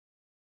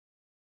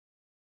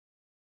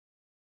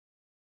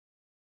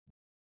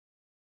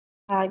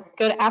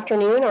Good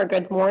afternoon or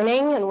good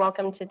morning, and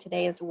welcome to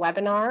today's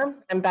webinar.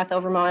 I'm Beth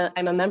Overmont.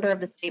 I'm a member of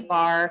the State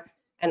Bar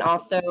and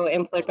also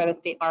employed by the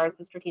State Bar as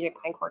the Strategic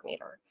Plan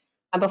Coordinator.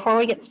 Before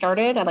we get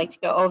started, I'd like to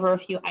go over a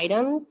few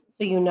items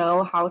so you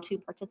know how to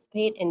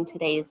participate in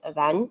today's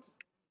event.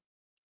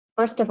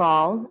 First of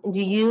all,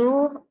 do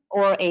you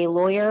or a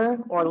lawyer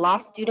or law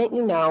student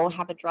you know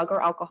have a drug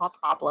or alcohol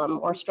problem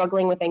or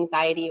struggling with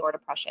anxiety or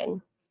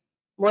depression?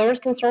 Lawyers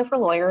Concern for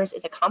Lawyers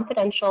is a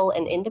confidential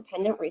and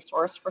independent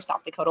resource for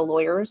South Dakota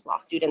lawyers, law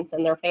students,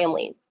 and their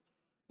families.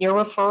 Your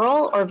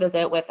referral or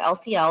visit with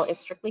LCL is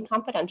strictly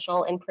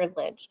confidential and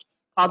privileged.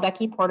 Call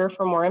Becky Porter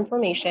for more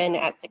information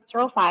at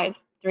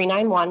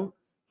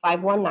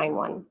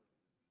 605-391-5191.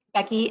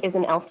 Becky is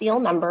an LCL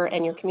member,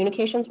 and your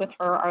communications with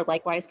her are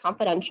likewise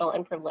confidential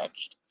and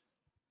privileged.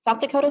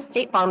 South Dakota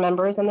State Bar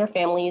members and their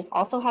families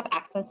also have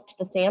access to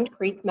the Sand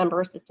Creek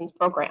Member Assistance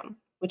Program,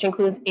 which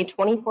includes a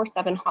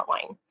 24/7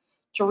 hotline.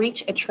 To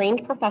reach a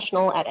trained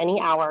professional at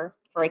any hour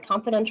for a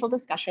confidential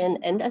discussion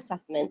and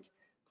assessment,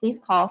 please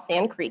call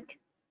Sand Creek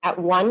at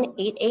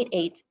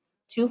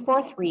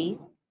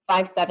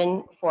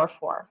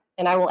 1-888-243-5744,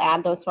 and I will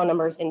add those phone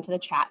numbers into the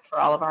chat for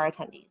all of our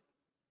attendees.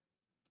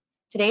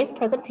 Today's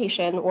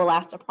presentation will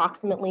last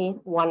approximately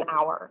 1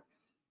 hour.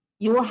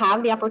 You will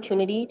have the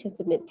opportunity to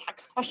submit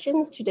text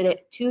questions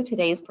to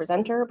today's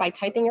presenter by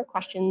typing your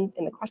questions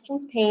in the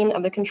questions pane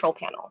of the control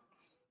panel.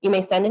 You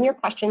may send in your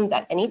questions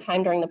at any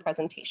time during the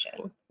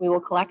presentation. We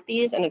will collect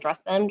these and address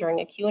them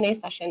during a Q&A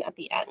session at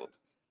the end.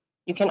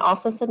 You can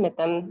also submit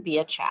them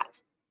via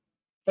chat.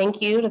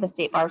 Thank you to the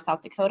State Bar of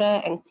South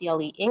Dakota and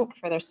CLE Inc.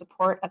 for their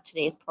support of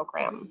today's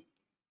program.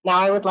 Now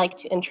I would like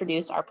to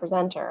introduce our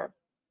presenter.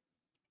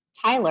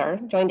 Tyler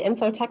joined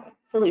InfoTech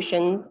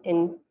Solutions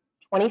in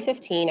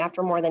 2015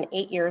 after more than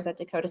 8 years at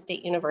Dakota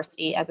State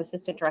University as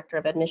Assistant Director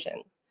of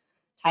Admissions.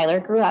 Tyler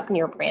grew up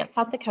near Brant,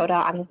 South Dakota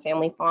on his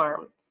family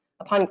farm.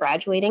 Upon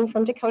graduating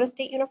from Dakota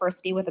State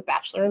University with a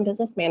Bachelor in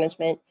Business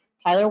Management,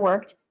 Tyler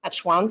worked at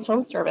Schwann's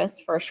Home Service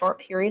for a short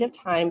period of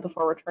time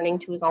before returning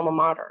to his alma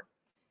mater.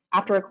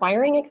 After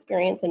acquiring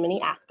experience in many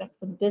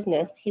aspects of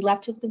business, he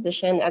left his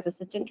position as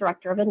Assistant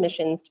Director of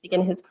Admissions to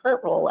begin his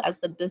current role as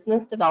the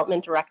Business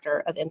Development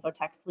Director of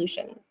InfoTech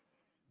Solutions.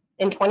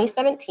 In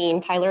 2017,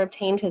 Tyler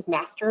obtained his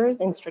Master's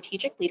in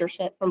Strategic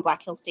Leadership from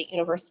Black Hills State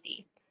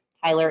University.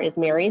 Tyler is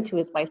married to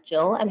his wife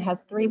Jill and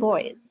has 3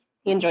 boys.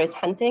 He enjoys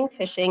hunting,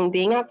 fishing,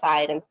 being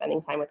outside, and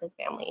spending time with his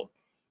family.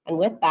 And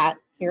with that,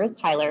 here is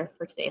Tyler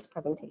for today's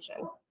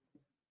presentation.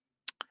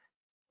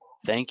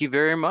 Thank you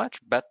very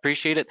much, Beth.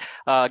 Appreciate it.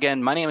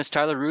 Again, my name is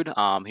Tyler Ruhd.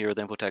 I'm here with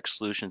InfoTech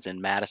Solutions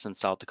in Madison,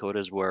 South Dakota,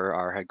 is where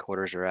our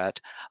headquarters are at.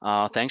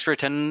 Thanks for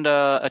attending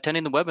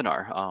the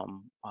webinar.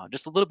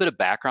 Just a little bit of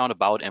background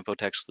about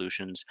InfoTech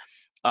Solutions.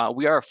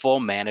 We are a full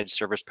managed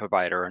service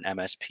provider, an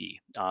MSP,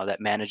 that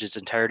manages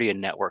entirety of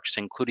networks,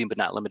 including but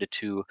not limited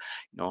to,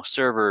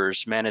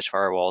 servers, managed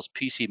firewalls,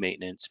 PC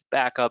maintenance,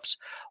 backups,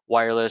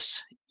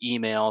 wireless,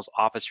 emails,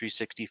 Office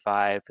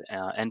 365,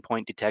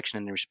 endpoint detection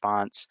and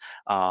response.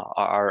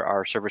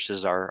 Our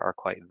services are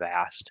quite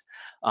vast.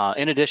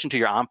 In addition to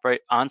your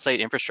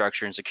on-site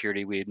infrastructure and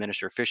security, we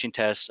administer phishing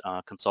tests,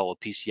 consult with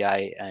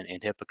PCI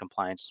and HIPAA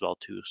compliance as well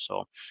too.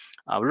 So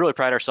we really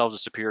pride ourselves on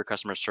superior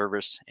customer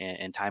service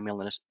and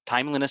timeliness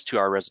to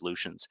our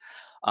resolutions.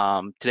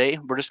 Today,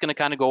 we're just going to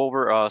kind of go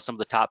over some of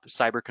the top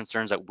cyber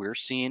concerns that we're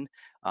seeing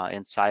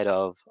inside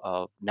of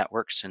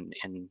networks and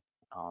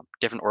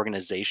different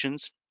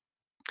organizations.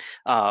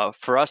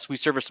 For us, we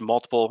service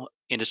multiple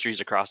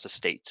industries across the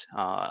state.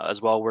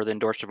 As well, we're the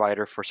endorsed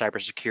provider for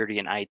cybersecurity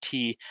and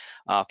IT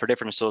for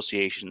different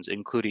associations,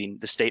 including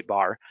the State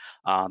Bar,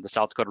 the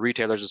South Dakota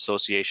Retailers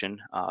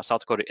Association,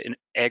 South Dakota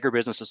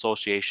Agribusiness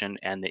Association,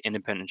 and the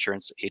Independent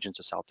Insurance Agents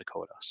of South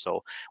Dakota.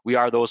 So we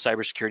are those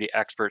cybersecurity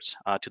experts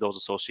to those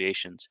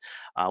associations.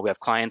 We have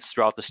clients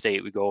throughout the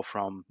state. We go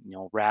from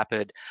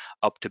Rapid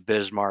up to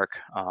Bismarck,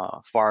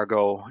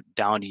 Fargo,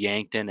 down to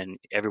Yankton, and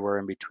everywhere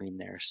in between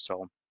there.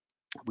 So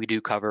we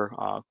do cover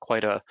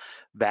quite a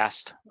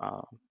vast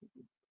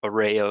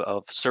array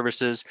of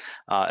services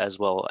as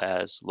well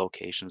as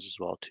locations as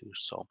well too.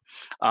 So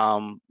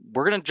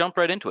we're going to jump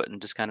right into it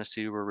and just kind of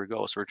see where we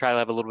go. So we're trying to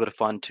have a little bit of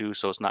fun too,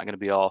 so it's not going to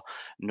be all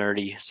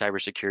nerdy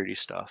cybersecurity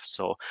stuff.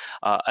 So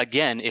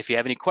again, if you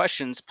have any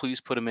questions,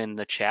 please put them in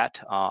the chat.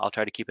 I'll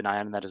try to keep an eye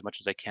on that as much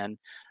as I can.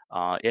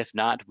 If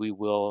not, we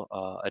will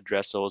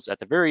address those at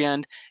the very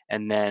end,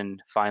 and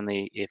then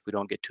finally, if we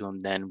don't get to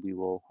them, then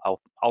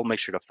I'll make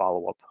sure to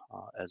follow up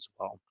as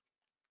well.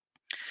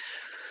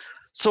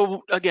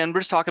 So again, we're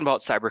just talking about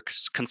cyber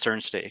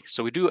concerns today.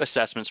 So we do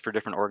assessments for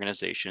different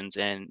organizations,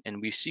 and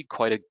we see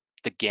quite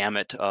the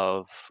gamut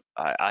of,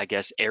 I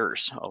guess,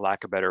 errors, a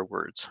lack of better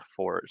words,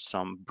 for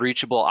some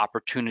breachable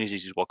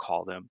opportunities, as we'll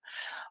call them.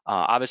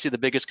 Obviously, the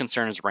biggest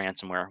concern is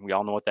ransomware. We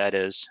all know what that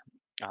is.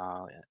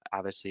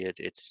 Obviously,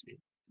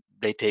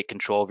 they take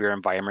control of your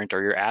environment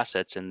or your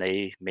assets, and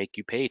they make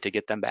you pay to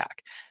get them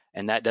back.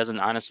 And that doesn't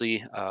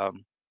honestly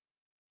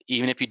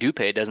even if you do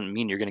pay, it doesn't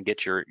mean you're going to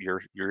get your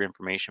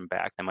information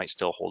back. They might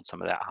still hold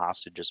some of that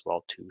hostage as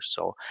well too.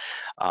 So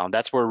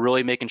that's where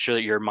really making sure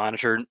that you're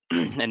monitored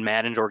and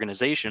managed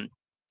organization.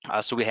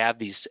 So we have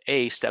these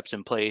A, steps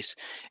in place,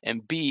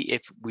 and B,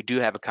 if we do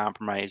have a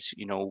compromise,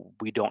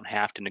 we don't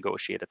have to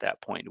negotiate at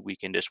that point. We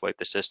can just wipe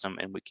the system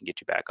and we can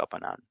get you back up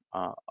and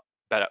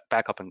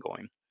back up and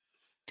going.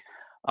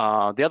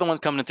 The other one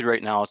coming through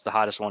right now is the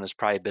hottest one, is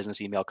probably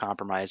business email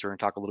compromise. We're going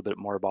to talk a little bit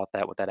more about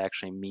that, what that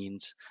actually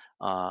means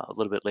a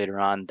little bit later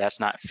on. That's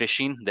not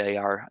phishing. They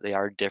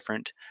are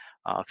different.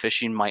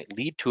 Phishing might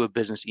lead to a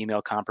business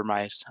email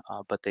compromise,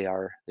 but they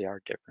are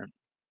different.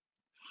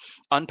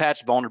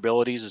 Unpatched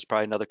vulnerabilities is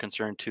probably another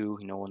concern too.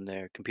 When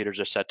their computers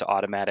are set to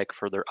automatic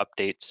for their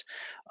updates,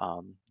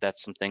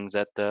 that's some things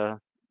that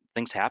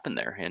things happen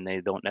there, and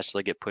they don't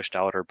necessarily get pushed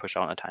out or pushed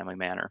out in a timely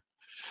manner.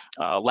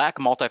 Lack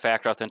of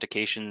multi-factor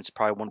authentication is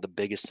probably one of the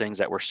biggest things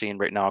that we're seeing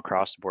right now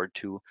across the board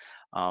too.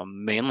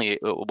 Mainly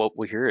what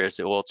we hear is,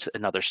 well, it's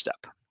another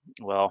step.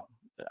 Well,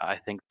 I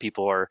think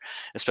people are,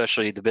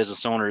 especially the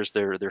business owners,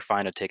 they're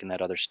fine at taking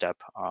that other step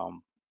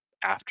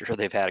after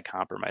they've had a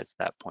compromise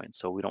at that point.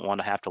 So we don't want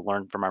to have to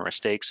learn from our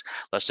mistakes.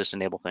 Let's just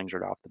enable things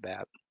right off the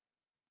bat.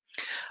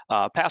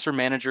 Password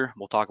manager,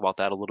 we'll talk about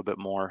that a little bit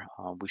more.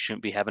 We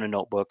shouldn't be having a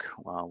notebook.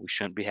 We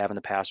shouldn't be having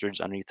the passwords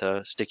underneath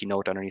a sticky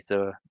note underneath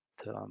the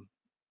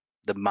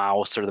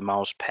mouse or the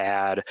mouse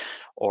pad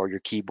or your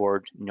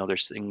keyboard.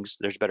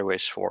 There's better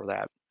ways for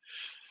that.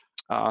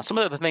 Some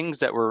of the things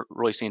that we're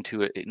really seeing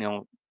too,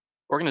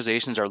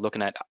 organizations are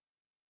looking at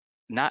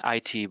not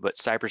IT, but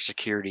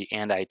cybersecurity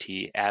and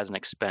IT as an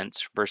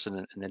expense versus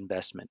an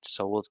investment.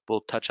 So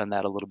we'll touch on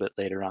that a little bit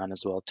later on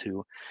as well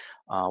too,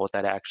 what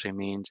that actually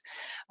means.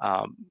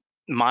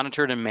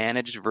 Monitored and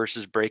managed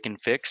versus break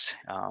and fix.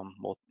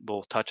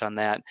 We'll touch on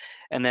that.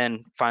 And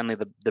then finally,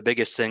 the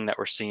biggest thing that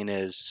we're seeing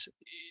is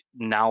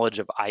knowledge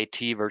of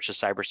IT versus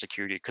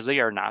cybersecurity, because they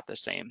are not the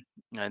same.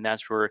 And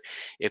that's where,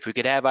 if we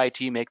could have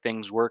IT make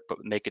things work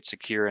but make it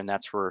secure, and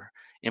that's where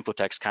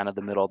InfoTech's kind of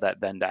the middle of that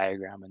Venn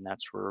diagram, and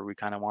that's where we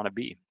kind of want to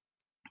be,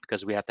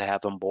 because we have to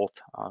have them both.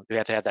 We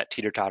have to have that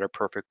teeter-totter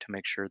perfect to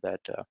make sure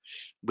that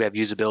we have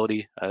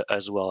usability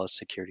as well as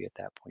security at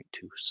that point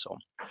too. So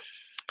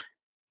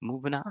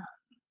moving on.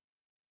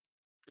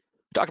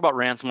 Talk about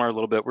ransomware a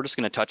little bit. We're just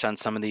going to touch on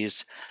some of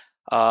these.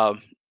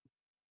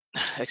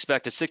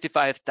 Expected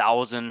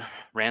 65,000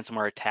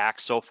 ransomware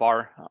attacks so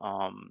far,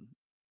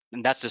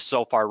 and that's just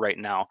so far right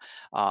now.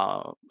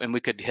 And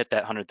we could hit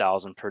that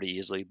 100,000 pretty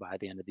easily by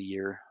the end of the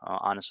year.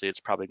 Honestly, it's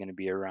probably going to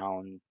be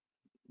around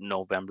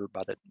November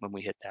when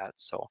we hit that.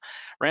 So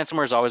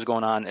ransomware is always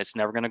going on. It's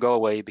never going to go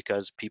away,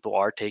 because people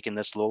are taking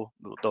this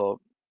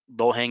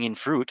low-hanging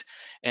fruit,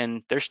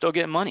 and they're still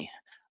getting money.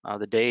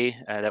 The day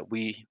that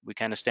we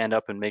kind of stand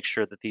up and make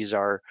sure that these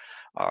are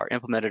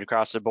implemented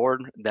across the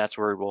board, that's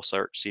where we'll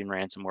start seeing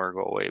ransomware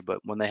go away. But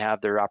when they have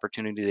their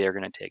opportunity, they're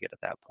going to take it at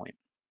that point.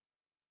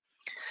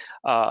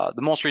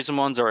 The most recent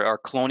ones are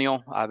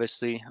Colonial,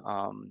 obviously.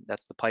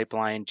 That's the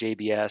pipeline,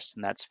 JBS,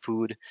 and that's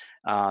food.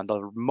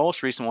 The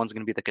most recent one's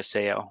going to be the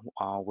Kaseya,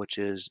 which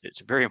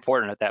it's very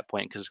important at that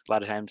point, because a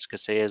lot of times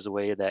Kaseya is the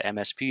way that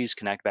MSPs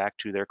connect back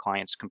to their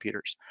clients'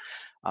 computers.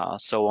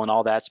 So when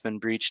all that's been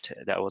breached,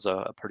 that was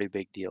a pretty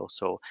big deal.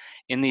 So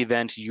in the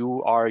event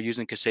you are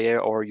using Kaseya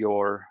or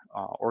your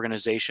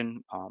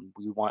organization,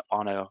 we want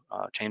to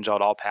change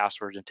out all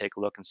passwords and take a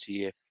look and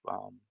see if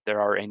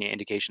there are any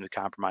indications of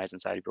compromise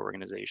inside of your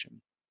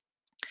organization.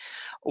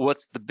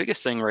 What's the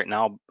biggest thing right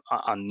now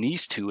on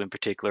these two in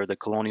particular, the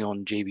Colonial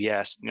and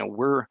JBS,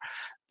 we're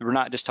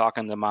not just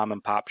talking the mom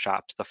and pop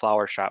shops, the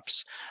flower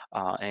shops,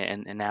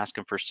 and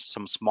asking for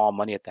some small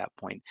money at that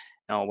point.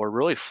 We're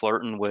really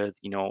flirting with,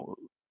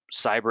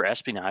 cyber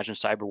espionage and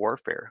cyber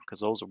warfare, because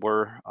those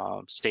were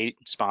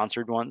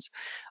state-sponsored ones,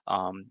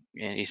 and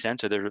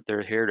essentially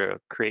they're here to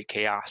create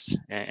chaos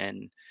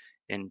and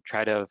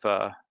try to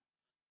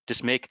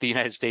just make the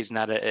United States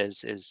not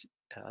as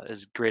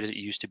great as it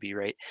used to be,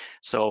 right?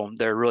 So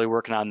they're really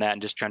working on that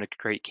and just trying to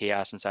create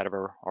chaos inside of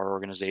our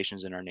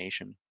organizations in our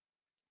nation.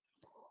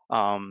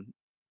 The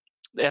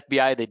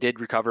FBI, they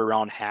did recover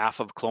around half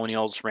of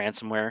Colonial's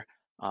ransomware,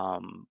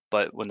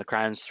 but when the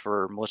crimes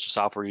for malicious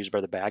software used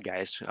by the bad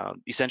guys,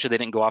 essentially they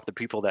didn't go off the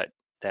people that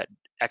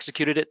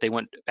executed it, they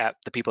went at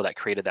the people that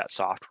created that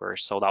software.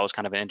 So that was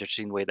kind of an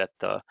interesting way that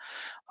the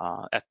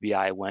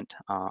FBI went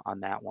on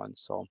that one.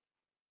 So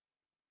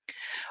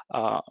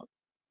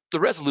the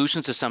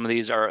resolutions to some of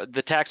these are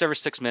the tax every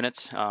 6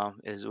 minutes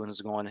is when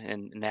it's going,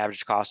 and an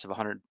average cost of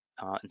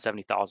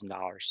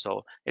 $170,000.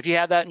 So if you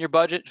have that in your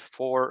budget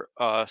for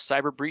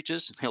cyber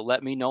breaches,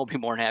 let me know. I'll be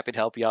more than happy to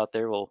help you out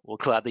there. We'll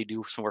gladly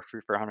do some work for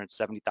you for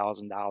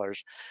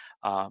 $170,000.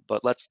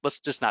 But let's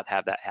just not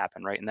have that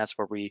happen, right? And that's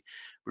where we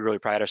really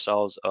pride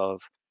ourselves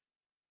of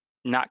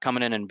not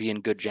coming in and being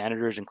good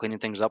janitors and cleaning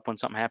things up when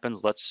something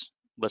happens. Let's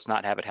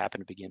not have it happen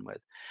to begin with.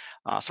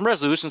 Some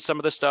resolutions, some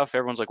of this stuff,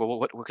 everyone's like, well,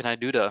 what can I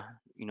do to,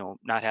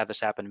 not have this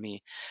happen to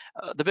me?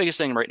 The biggest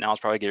thing right now is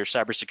probably get your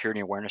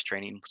cybersecurity awareness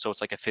training. So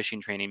it's like a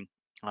phishing training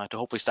to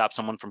hopefully stop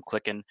someone from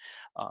clicking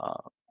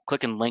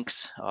clicking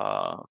links,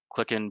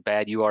 clicking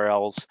bad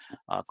URLs,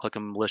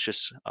 clicking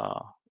malicious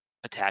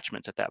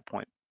attachments at that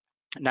point.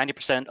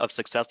 90% of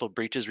successful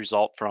breaches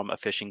result from a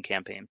phishing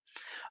campaign.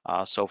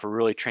 So if we're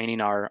really training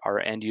our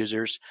end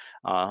users,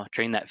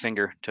 train that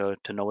finger to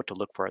know what to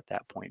look for at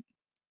that point.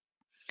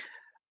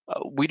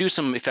 We do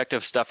some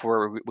effective stuff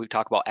where we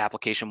talk about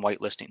application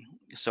whitelisting.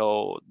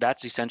 So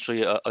that's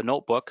essentially a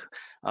notebook,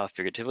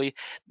 figuratively,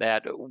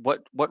 that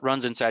what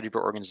runs inside of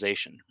your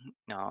organization.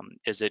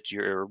 Is it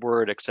your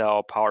Word,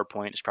 Excel,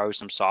 PowerPoint? It's probably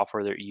some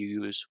software that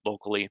you use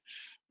locally.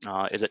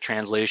 Is it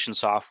translation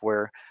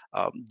software?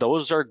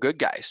 Those are good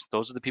guys.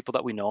 Those are the people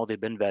that we know. They've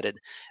been vetted.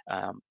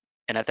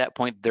 And at that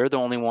point, they're the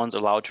only ones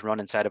allowed to run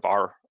inside of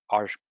our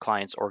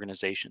clients'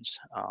 organizations.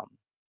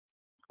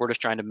 We're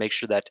just trying to make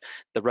sure that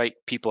the right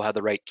people have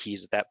the right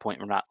keys at that point.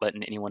 We're not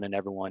letting anyone and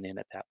everyone in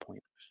at that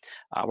point.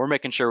 We're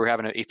making sure we're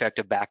having an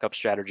effective backup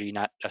strategy,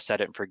 not a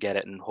set it and forget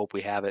it and hope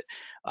we have it.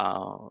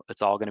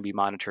 It's all going to be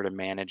monitored and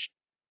managed.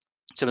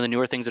 Some of the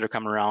newer things that are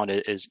coming around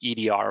is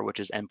EDR, which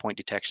is endpoint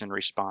detection and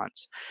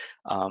response.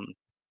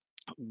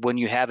 When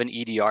you have an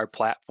EDR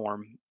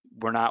platform,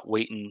 we're not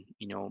waiting,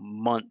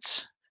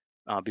 months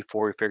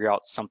before we figure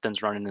out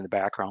something's running in the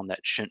background that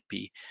shouldn't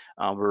be.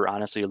 We're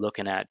honestly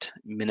looking at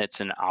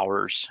minutes and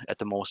hours, at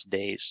the most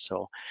days.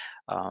 So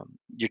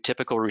your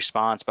typical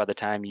response, by the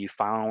time you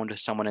found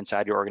someone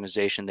inside your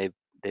organization,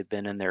 they've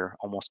been in there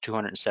almost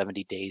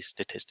 270 days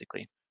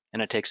statistically,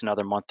 and it takes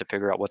another month to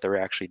figure out what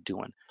they're actually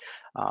doing.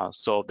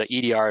 So the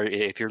EDR,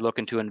 if you're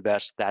looking to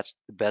invest, that's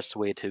the best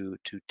way to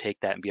take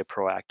that and be a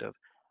proactive.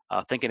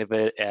 Thinking of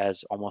it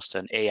as almost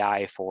an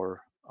AI for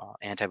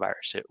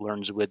antivirus. It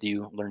learns with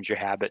you, learns your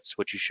habits,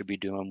 what you should be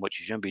doing, what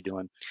you shouldn't be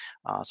doing.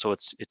 So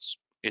it's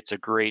a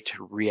great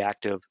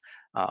reactive,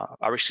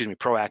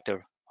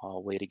 proactive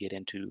way to get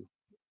into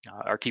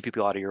or keep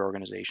people out of your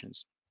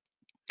organizations.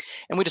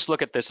 And we just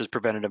look at this as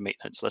preventative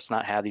maintenance. Let's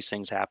not have these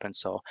things happen.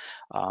 So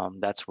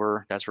that's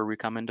where we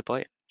come into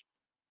play.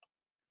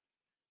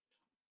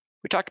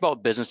 We talked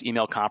about business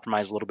email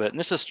compromise a little bit, and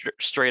this is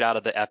straight out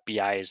of the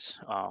FBI's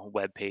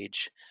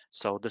webpage.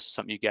 So this is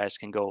something you guys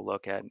can go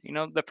look at.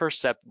 The first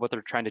step, what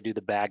they're trying to do,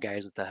 the bad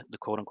guys, the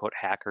quote unquote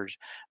hackers,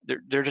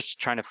 they're just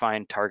trying to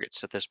find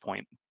targets at this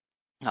point.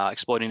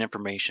 Exploiting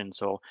information.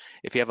 So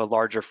if you have a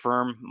larger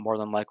firm, more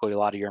than likely a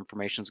lot of your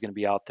information is going to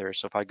be out there.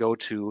 So if I go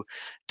to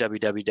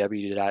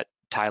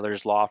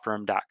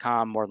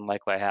www.tylerslawfirm.com, more than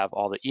likely I have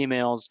all the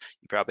emails.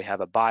 You probably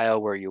have a bio,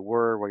 where you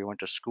were, where you went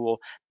to school.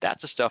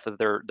 That's the stuff that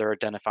they're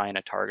identifying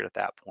a target at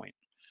that point.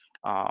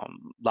 A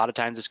lot of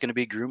times it's going to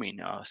be grooming.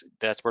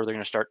 That's where they're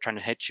going to start trying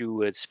to hit you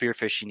with spear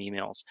phishing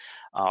emails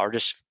or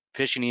just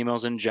phishing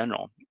emails in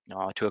general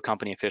to a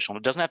company official.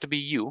 It doesn't have to be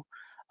you.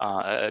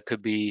 It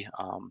could be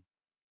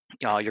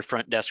your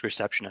front desk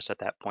receptionist at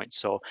that point.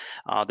 So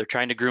they're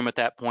trying to groom at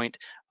that point.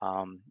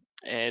 A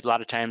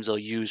lot of times they'll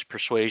use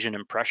persuasion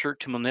and pressure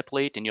to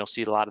manipulate, and you'll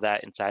see a lot of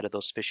that inside of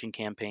those phishing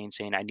campaigns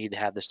saying, I need to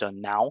have this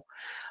done now.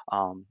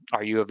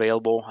 Are you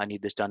available? I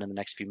need this done in the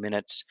next few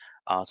minutes.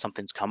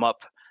 Something's come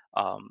up.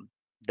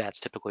 That's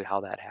typically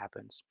how that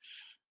happens.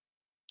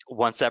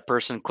 Once that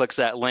person clicks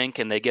that link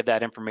and they give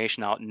that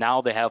information out,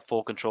 now they have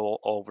full control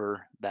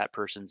over that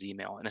person's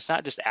email. And it's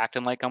not just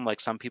acting like them,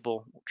 like some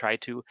people try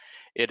to.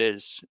 It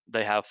is,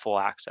 they have full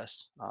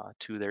access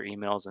to their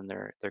emails and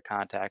their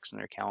contacts and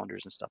their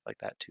calendars and stuff like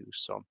that too.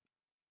 So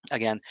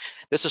again,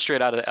 this is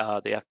straight out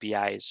of the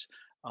FBI's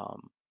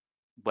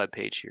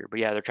webpage here. But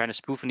yeah, they're trying to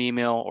spoof an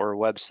email or a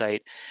website.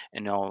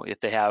 And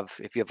if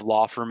you have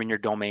law firm in your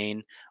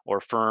domain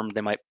or firm,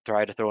 they might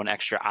try to throw an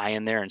extra I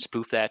in there and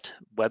spoof that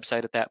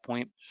website at that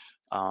point.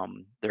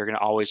 They're going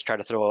to always try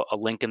to throw a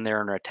link in there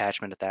and an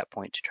attachment at that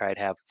point to try to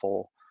have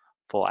full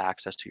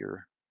access to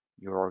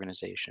your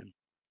organization.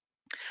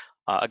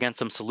 Again,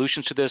 some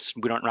solutions to this.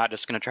 We're not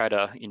just going to try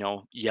to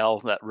yell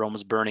that Rome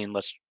is burning.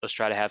 Let's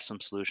try to have some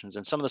solutions.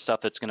 And some of the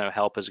stuff that's going to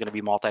help is going to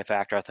be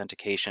multi-factor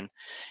authentication, and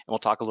we'll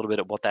talk a little bit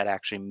about what that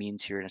actually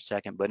means here in a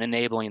second. But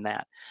enabling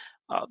that.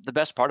 The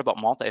best part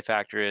about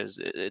multi-factor is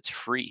it's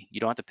free.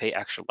 You don't have to pay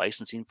extra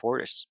licensing for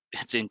it.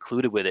 It's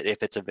included with it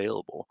if it's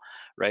available,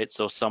 right?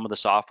 So some of the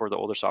software, the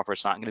older software,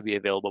 it's not going to be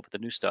available, but the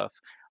new stuff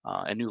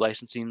and new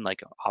licensing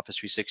like Office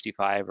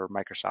 365 or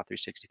Microsoft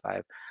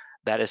 365,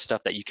 that is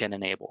stuff that you can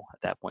enable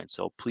at that point.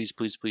 So please,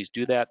 please, please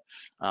do that.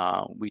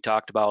 We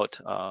talked about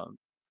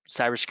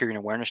cybersecurity and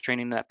awareness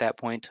training at that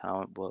point.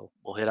 We'll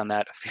hit on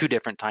that a few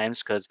different times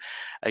because,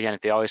 again,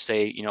 if they always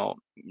say,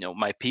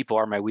 my people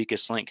are my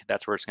weakest link,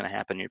 that's where it's going to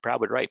happen. You're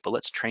probably right, but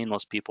let's train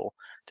those people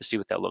to see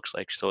what that looks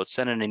like. So it's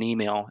sending an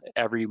email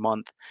every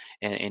month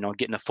and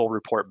getting a full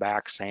report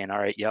back saying, all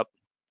right, yep,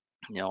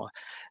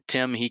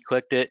 Tim, he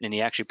clicked it and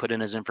he actually put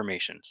in his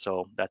information.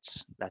 So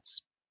that's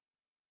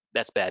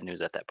bad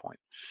news at that point.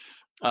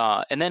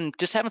 And then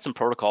just having some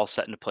protocols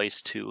set into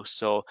place too.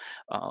 So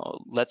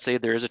let's say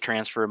there is a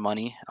transfer of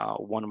money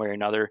one way or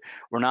another.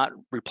 We're not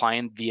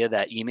replying via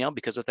that email,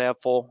 because if they have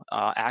full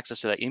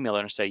access to that email,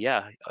 they're gonna say,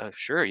 yeah,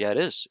 sure, yeah, it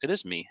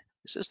is me.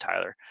 This is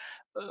Tyler.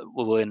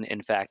 when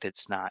in fact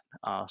it's not.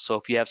 So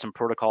if you have some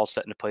protocols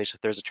set into place,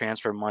 if there's a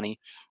transfer of money,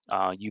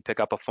 you pick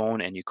up a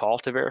phone and you call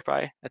to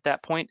verify at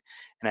that point,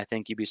 and I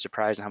think you'd be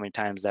surprised how many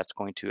times that's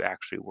going to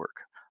actually work.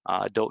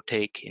 Don't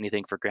take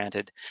anything for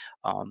granted.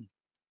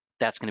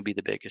 That's going to be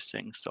the biggest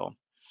thing. So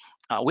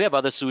we have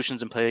other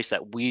solutions in place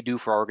that we do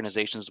for our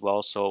organizations as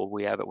well. So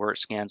we have it where it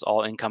scans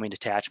all incoming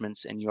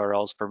attachments and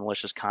URLs for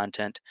malicious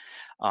content.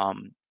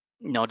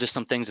 Just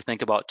some things to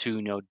think about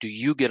too. Do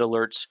you get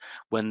alerts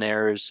when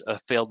there's a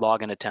failed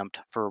login attempt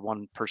for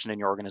one person in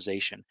your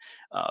organization?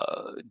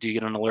 Do you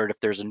get an alert if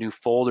there's a new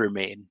folder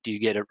made? Do you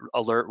get an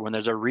alert when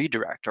there's a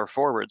redirect or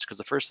forwards? Because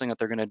the first thing that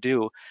they're going to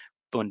do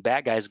when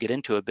bad guys get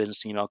into a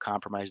business email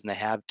compromise and they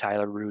have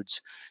Tyler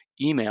Ruhd's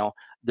email,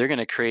 they're going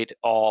to create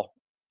all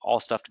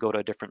stuff to go to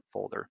a different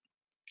folder.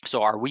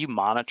 So are we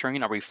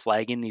monitoring? Are we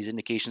flagging these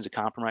indications of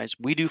compromise?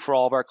 We do for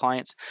all of our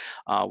clients.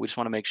 We just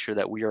want to make sure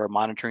that we are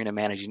monitoring and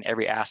managing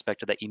every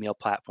aspect of that email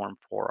platform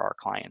for our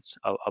clients,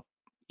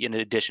 in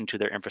addition to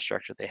their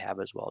infrastructure they have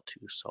as well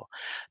too. So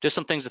just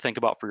some things to think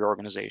about for your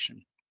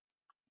organization.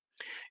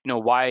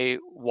 Why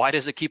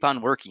does it keep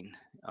on working?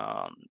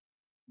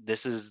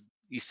 This is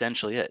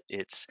essentially it.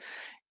 It's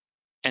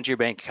enter your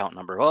bank account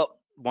number. Well,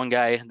 one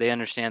guy, they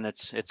understand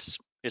it's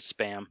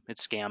spam,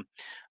 it's scam.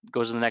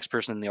 Goes to the next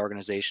person in the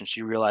organization.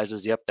 She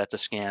realizes, yep, that's a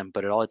scam.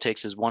 But all it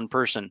takes is one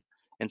person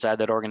inside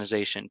that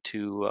organization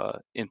to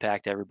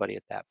impact everybody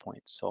at that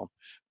point. So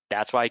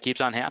that's why it keeps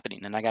on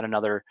happening. And I got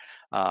another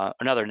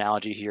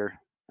analogy here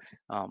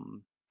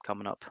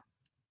coming up.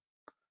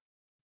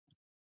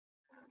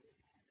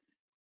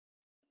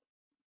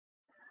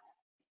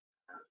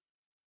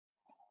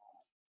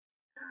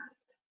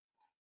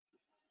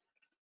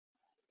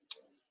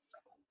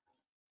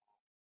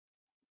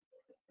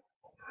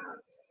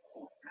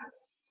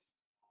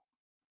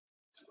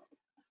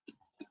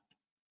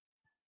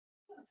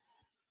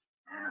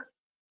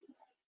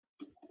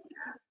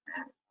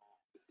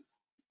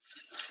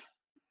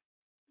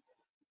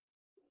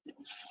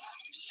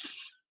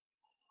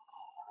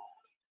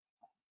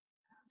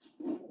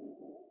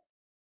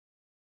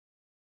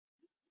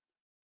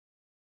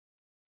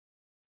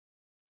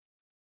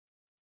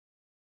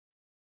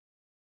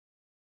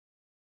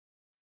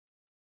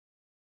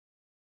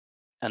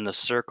 And the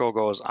circle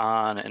goes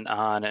on and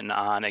on and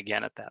on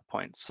again at that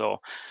point. So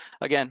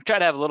again, try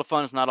to have a little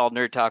fun. It's not all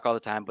nerd talk all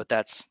the time, but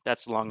that's the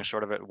long and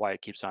short of it, why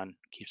it keeps on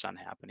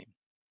happening.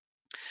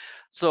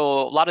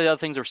 So a lot of the other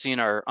things we're seeing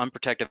are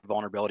unprotected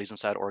vulnerabilities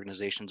inside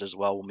organizations as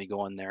well when we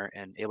go in there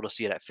and able to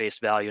see it at face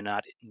value,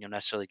 not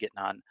necessarily getting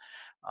on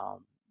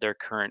their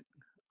current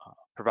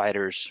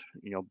providers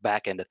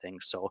back end of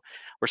things. So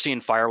we're seeing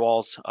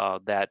firewalls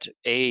that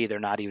they're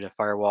not even a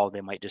firewall,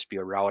 they might just be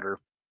a router,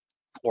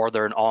 or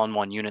they're an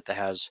all-in-one unit that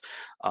has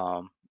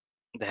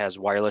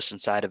wireless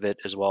inside of it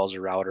as well as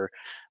a router.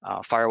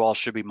 Firewalls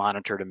should be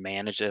monitored and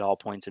managed at all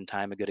points in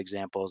time. A good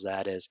example of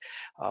that is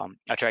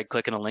I tried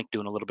clicking a link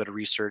doing a little bit of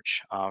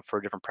research for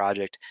a different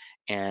project,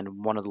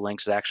 and one of the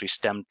links actually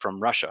stemmed from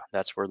Russia.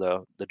 That's where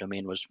the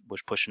domain was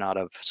pushing out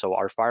of. So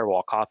our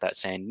firewall caught that,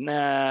 saying,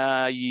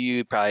 nah,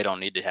 you probably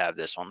don't need to have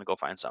this one, go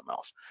find something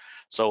else.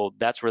 So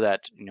that's where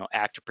that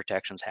active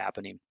protection is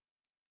happening.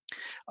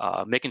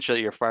 Making sure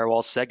that your firewall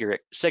is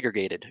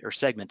segregated or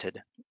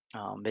segmented,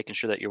 making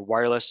sure that your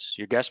wireless,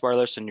 your guest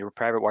wireless and your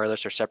private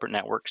wireless are separate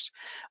networks,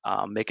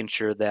 making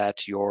sure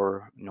that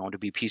your, to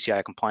be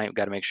PCI compliant, we've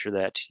got to make sure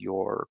that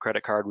your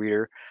credit card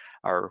reader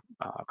or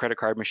credit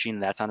card machine,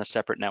 that's on a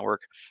separate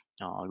network.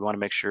 We want to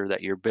make sure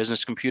that your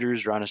business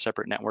computers are on a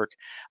separate network.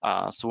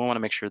 So we want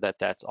to make sure that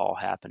that's all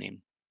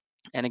happening.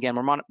 And again,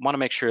 we want to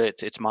make sure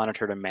it's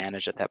monitored and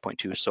managed at that point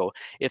too. So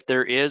if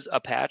there is a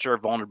patch or a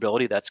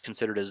vulnerability that's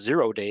considered a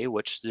 0 day,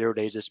 which 0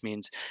 days just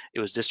means it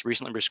was just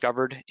recently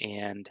discovered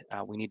and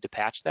we need to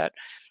patch that,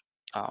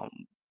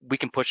 we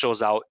can push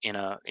those out in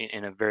a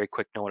very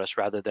quick notice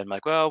rather than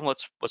like, well,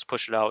 let's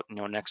push it out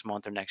next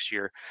month or next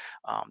year.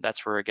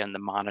 That's where again the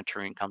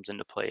monitoring comes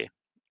into play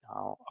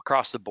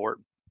across the board,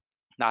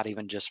 not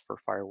even just for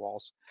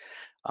firewalls.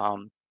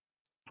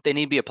 They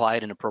need to be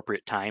applied in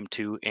appropriate time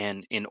too,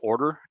 and in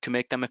order to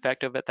make them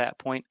effective at that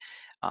point.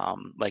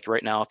 Like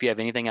right now, if you have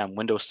anything on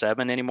Windows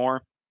 7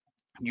 anymore,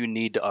 you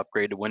need to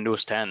upgrade to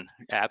Windows 10.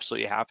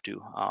 Absolutely have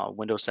to.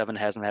 Windows 7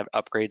 hasn't had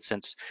upgrades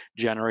since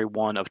January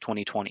 1 of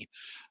 2020.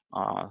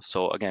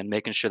 So again,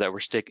 making sure that we're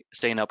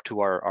staying up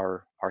to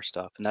our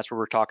stuff, and that's where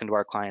we're talking to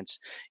our clients,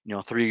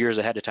 3 years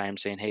ahead of time,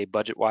 saying, hey,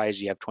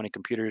 budget-wise, you have 20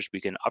 computers, we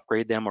can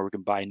upgrade them, or we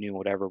can buy new,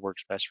 whatever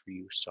works best for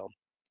you. So.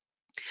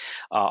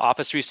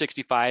 Office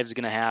 365 is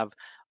going to have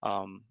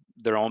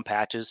their own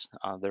patches,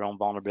 their own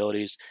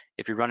vulnerabilities.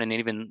 If you're running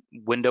even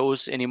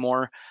Windows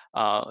anymore,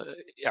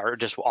 or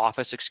just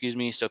Office, excuse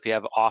me. So if you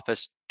have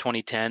Office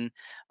 2010,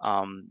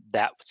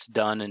 that's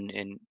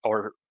done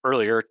or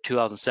earlier,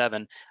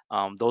 2007,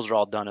 those are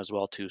all done as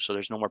well too. So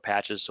there's no more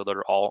patches, so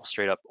they're all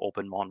straight up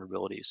open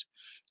vulnerabilities.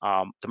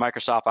 The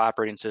Microsoft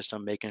operating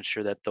system, making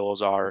sure that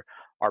those are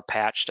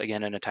patched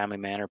again in a timely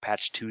manner.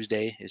 Patch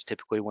Tuesday is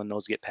typically when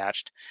those get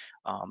patched.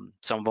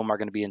 Some of them are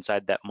going to be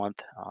inside that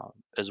month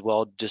as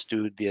well, just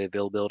due to the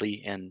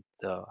availability and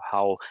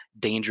how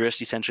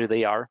dangerous essentially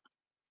they are.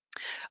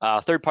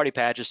 Third-party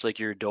patches like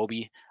your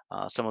Adobe,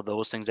 some of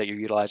those things that you're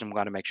utilizing, we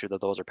want to make sure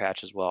that those are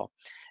patched as well.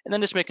 And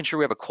then just making sure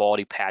we have a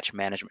quality patch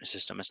management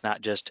system. It's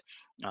not just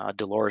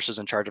Dolores is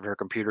in charge of her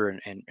computer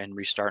and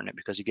restarting it,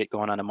 because you get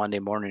going on a Monday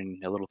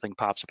morning, a little thing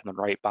pops up in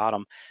the right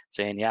bottom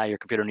saying, yeah, your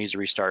computer needs to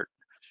restart.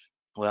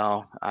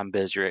 Well, I'm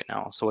busy right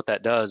now. So what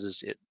that does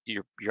is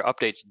your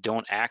updates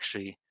don't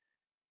actually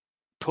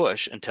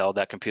push until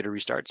that computer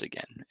restarts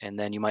again. And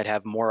then you might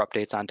have more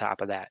updates on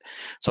top of that.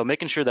 So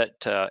making sure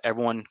that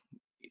everyone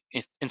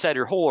inside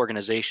your whole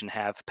organization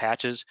have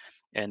patches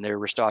and they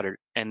restarted.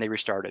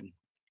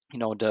 You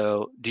know,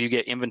 do you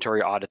get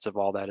inventory audits of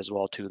all that as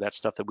well too? That's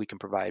stuff that we can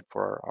provide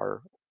for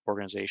our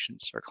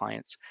organizations, our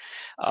clients.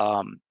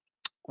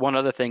 One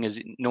other thing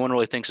is no one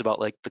really thinks about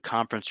like the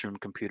conference room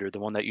computer, the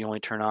one that you only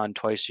turn on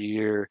twice a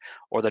year,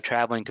 or the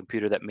traveling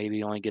computer that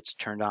maybe only gets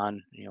turned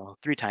on, you know,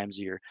 3 times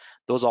a year.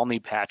 Those all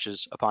need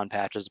patches upon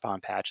patches upon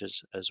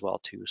patches as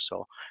well too.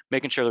 So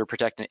making sure they're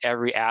protecting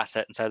every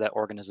asset inside of that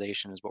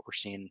organization is what we're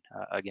seeing.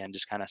 Again,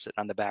 just kind of sitting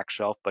on the back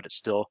shelf, but it's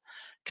still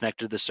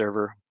connected to the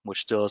server,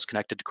 which still is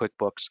connected to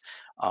QuickBooks.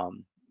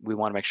 We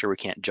want to make sure we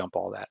can't jump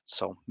all that.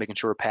 So making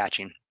sure we're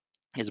patching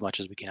as much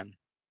as we can.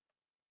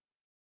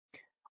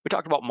 We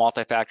talked about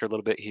multi-factor a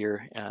little bit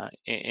here,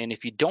 and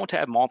if you don't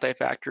have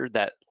multi-factor,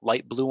 that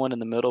light blue one in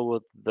the middle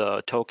with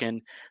the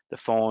token, the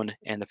phone,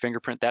 and the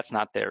fingerprint, that's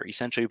not there.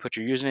 Essentially, you put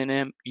your username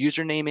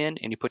in,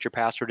 and you put your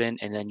password in,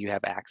 and then you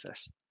have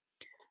access.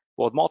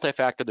 Well, with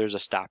multi-factor, there's a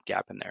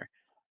stopgap in there.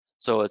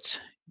 So it's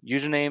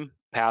username,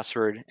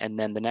 password, and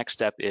then the next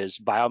step is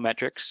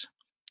biometrics,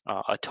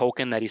 a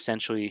token that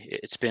essentially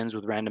it spins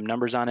with random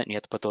numbers on it, and you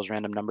have to put those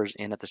random numbers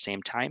in at the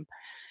same time.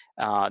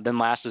 Then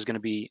last is going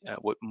to be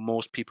what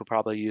most people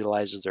probably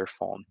utilize is their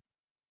phone.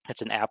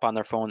 It's an app on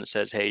their phone that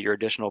says, hey, your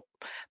additional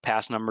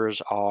pass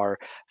numbers are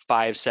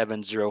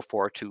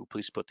 57042.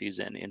 Please put these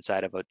in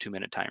inside of a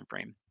 2-minute time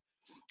frame.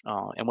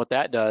 And what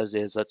that does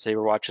is, let's say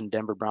we're watching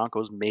Denver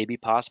Broncos maybe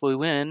possibly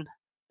win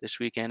this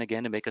weekend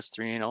again to make us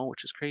 3-0,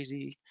 which is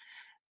crazy.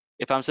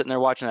 If I'm sitting there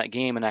watching that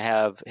game and I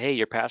have, hey,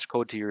 your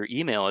passcode to your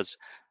email is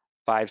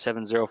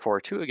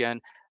 57042 again,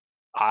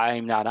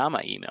 I'm not on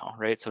my email,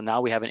 right? So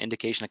now we have an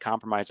indication of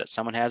compromise that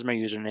someone has my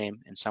username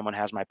and someone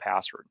has my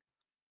password.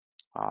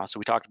 So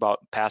we talked about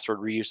password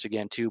reuse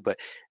again too, but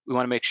we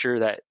want to make sure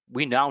that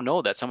we now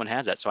know that someone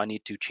has that, so I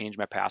need to change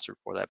my password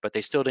for that, but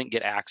they still didn't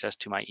get access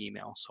to my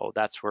email. So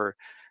that's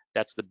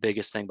the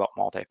biggest thing about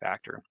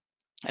multi-factor.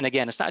 And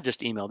again, it's not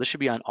just email. This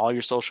should be on all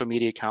your social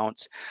media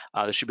accounts.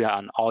 This should be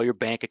on all your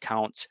bank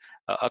accounts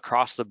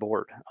across the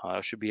board.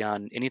 It should be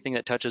on anything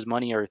that touches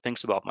money or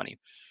thinks about money.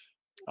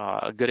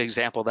 A good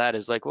example of that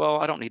is like, well,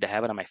 I don't need to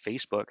have it on my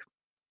Facebook.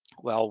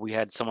 Well, we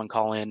had someone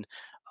call in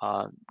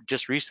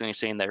just recently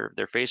saying their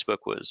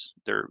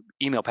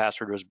email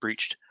password was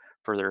breached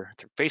for their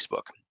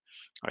Facebook.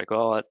 Like,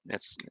 well,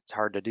 it's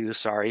hard to do,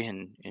 sorry,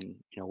 and you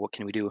know, what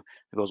can we do?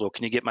 It goes, well,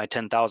 can you get my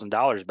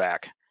 $10,000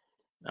 back?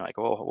 And I'm like,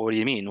 well, what do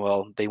you mean?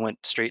 Well, they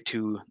went straight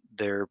to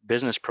their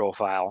business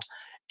profile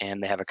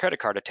and they have a credit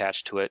card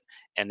attached to it,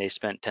 and they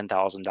spent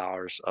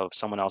 $10,000 of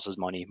someone else's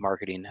money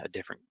marketing a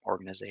different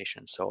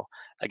organization. So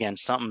again,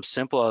 something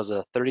simple as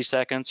a 30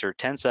 seconds or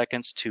 10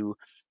 seconds to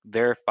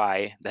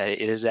verify that it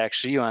is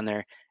actually you on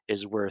there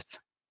is worth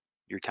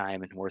your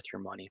time and worth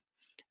your money,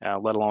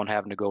 let alone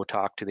having to go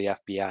talk to the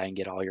FBI and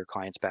get all your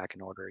clients back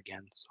in order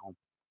again. So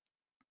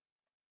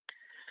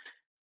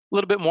a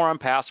little bit more on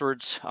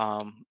passwords.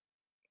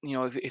 You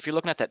know, if you're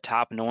looking at that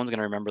top, no one's going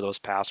to remember those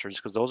passwords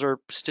because those are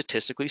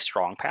statistically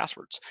strong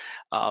passwords.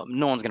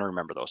 No one's going to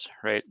remember those,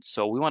 right?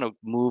 So we want to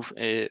move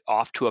it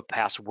off to a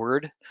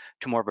password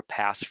to more of a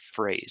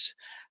passphrase.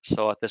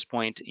 So at this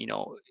point, you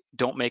know,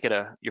 don't make it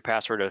your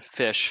password a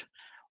fish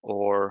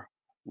or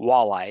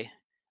walleye.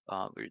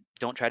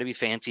 Don't try to be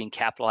fancy and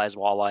capitalize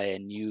walleye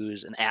and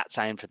use an @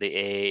 sign for the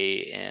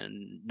A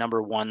and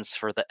number ones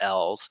for the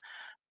L's.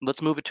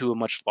 Let's move it to a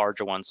much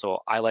larger one. So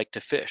I like to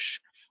fish.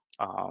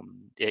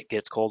 It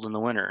gets cold in the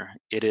winter.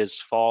 It is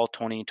fall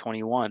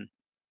 2021.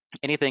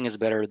 Anything is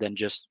better than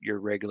just your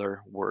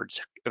regular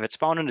words. If it's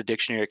found in a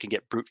dictionary, it can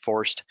get brute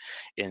forced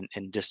in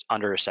just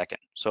under a second.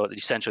 So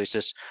essentially it's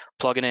just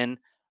plugging in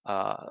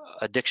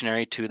a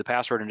dictionary to the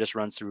password and just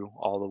runs through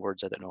all the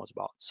words that it knows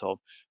about. So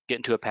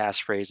getting to a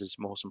passphrase is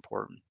most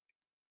important.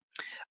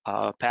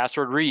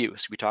 Password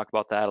reuse, we talked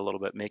about that a little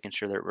bit, making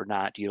sure that we're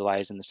not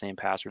utilizing the same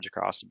passwords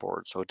across the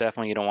board. So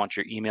definitely you don't want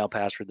your email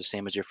password the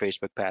same as your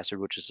Facebook password,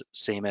 which is the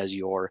same as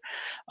your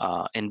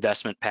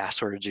investment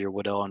passwords, your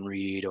Woodell and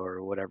Reed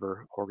or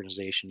whatever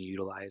organization you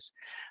utilize.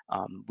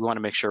 We want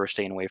to make sure we're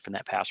staying away from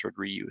that password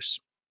reuse.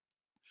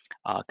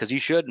 Because you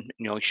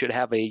should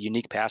have a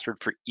unique password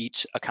for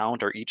each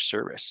account or each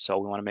service. So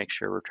we want to make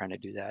sure we're trying to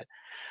do that.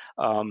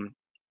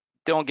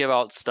 Don't give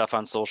out stuff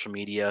on social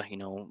media.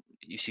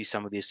 You see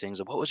some of these things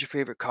of what was your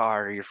favorite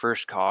car or your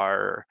first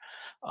car,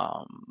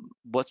 or,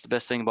 what's the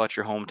best thing about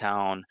your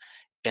hometown?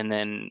 And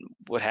then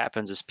what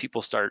happens is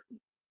people start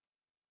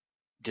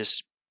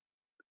just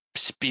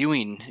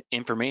spewing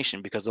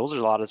information, because those are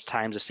a lot of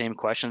times the same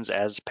questions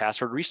as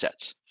password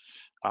resets.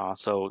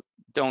 So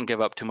don't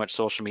give up too much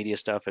social media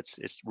stuff.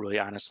 It's really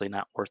honestly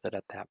not worth it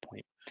at that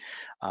point.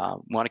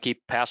 We want to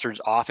keep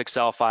passwords off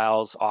Excel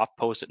files, off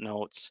Post-it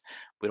notes.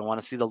 We don't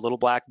want to see the little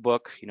black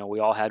book. We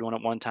all had one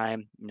at one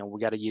time. We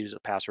got to use a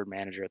password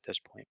manager at this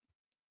point.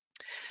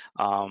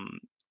 Um,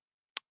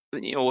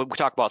 we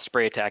talk about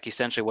spray attack.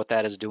 Essentially, what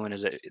that is doing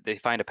is they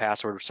find a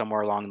password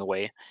somewhere along the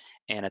way,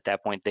 and at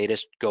that point, they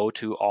just go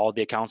to all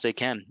the accounts they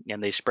can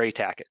and they spray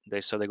attack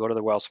it. So they go to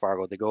their Wells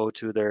Fargo, they go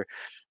to their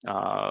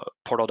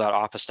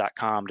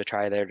portal.office.com to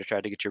try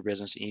to get your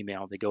business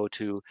email. They go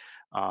to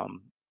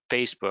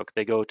Facebook,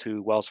 they go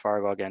to Wells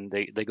Fargo again.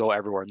 They go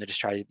everywhere, and they just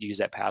try to use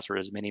that password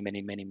as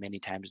many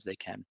times as they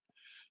can.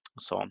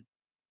 So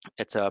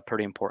it's a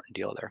pretty important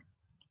deal there.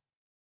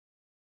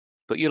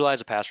 But utilize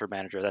a password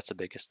manager. That's the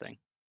biggest thing.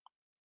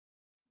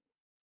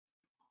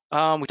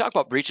 We talked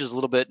about breaches a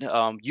little bit.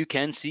 You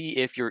can see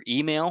if your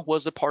email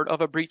was a part of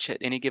a breach at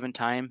any given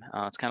time.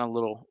 It's kind of a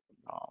little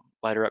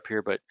lighter up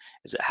here, but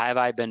is it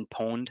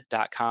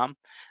haveibeenpwned.com?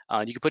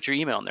 You can put your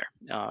email in there.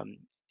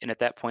 And at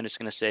that point, it's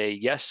going to say,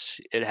 yes,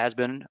 it has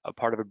been a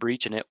part of a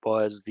breach, and it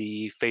was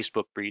the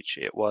Facebook breach.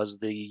 It was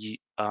the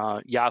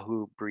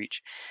Yahoo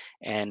breach,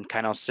 and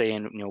kind of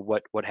saying,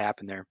 what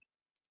happened there.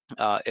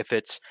 If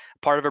it's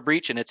part of a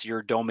breach and it's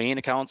your domain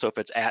account, so if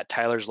it's at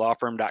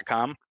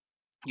tylerslawfirm.com,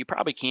 you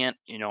probably can't,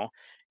 you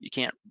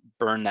can't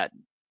burn that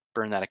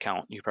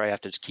account. You probably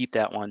have to just keep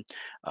that one.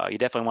 You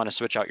definitely want to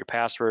switch out your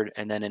password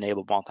and then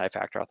enable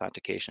multi-factor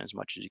authentication as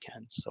much as you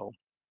can. So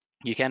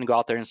you can go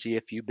out there and see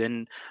if you've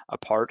been a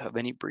part of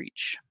any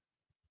breach.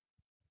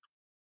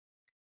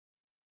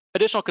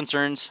 Additional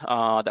concerns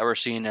that we're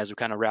seeing as we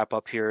kind of wrap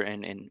up here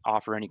and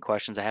offer any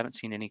questions. I haven't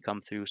seen any come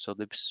through, so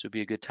this would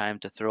be a good time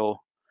to throw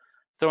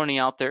any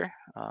out there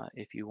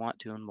if you want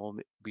to, and we'll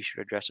be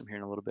sure to address them here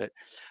in a little bit.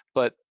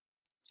 But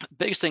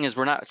biggest thing is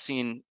we're not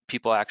seeing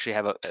people actually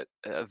have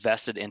a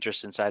vested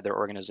interest inside their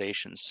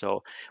organizations.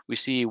 So we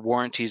see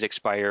warranties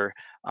expire.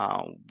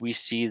 We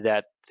see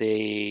that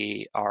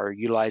they are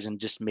utilizing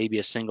just maybe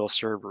a single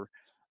server.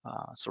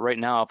 So right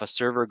now, if a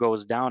server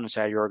goes down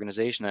inside your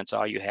organization, that's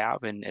all you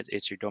have, and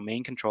it's your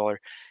domain controller.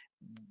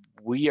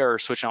 We are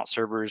switching out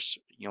servers,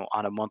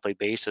 on a monthly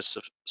basis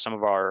of some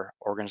of our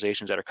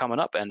organizations that are coming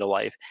up end of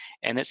life,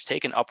 and it's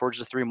taken upwards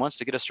of 3 months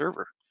to get a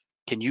server.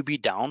 Can you be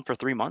down for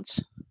 3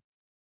 months?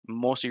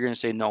 Most of you are going to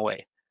say no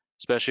way,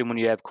 especially when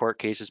you have court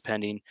cases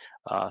pending,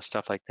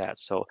 stuff like that.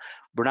 So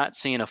we're not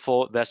seeing a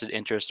full vested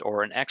interest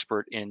or an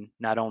expert in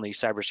not only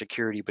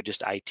cybersecurity, but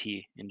just IT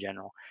in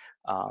general.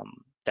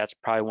 That's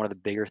probably one of the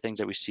bigger things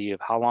that we see of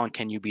how long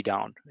can you be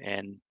down?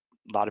 And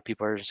a lot of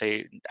people are going to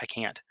say, I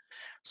can't.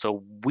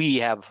 So we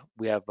have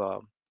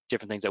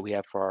different things that we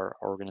have for our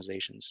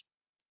organizations.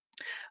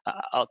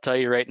 I'll tell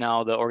you right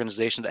now, the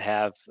organizations that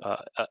have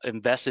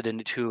invested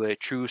into a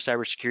true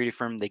cybersecurity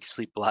firm, they can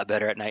sleep a lot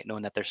better at night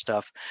knowing that their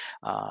stuff's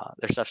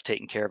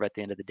taken care of at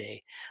the end of the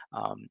day.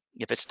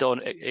 If it's still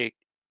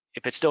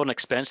an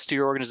expense to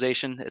your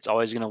organization, it's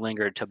always going to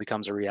linger until it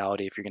becomes a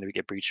reality if you're going to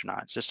get breached or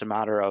not. It's just a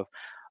matter of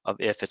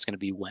if it's going to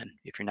be when.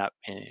 If you're not,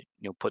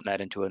 putting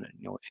that into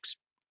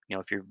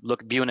if you're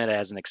viewing it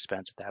as an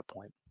expense at that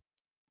point.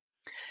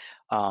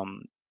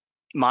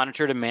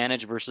 Monitor to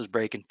manage versus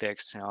break and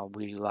fix. I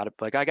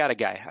got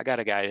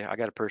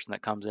a person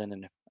that comes in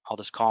and I'll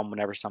just call them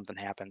whenever something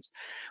happens.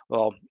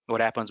 Well,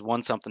 what happens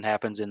when something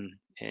happens and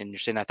you're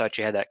saying, I thought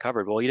you had that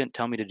covered. Well, you didn't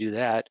tell me to do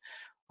that.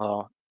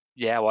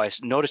 Yeah, well, I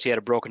noticed you had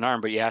a broken arm,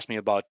 but you asked me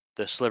about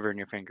the sliver in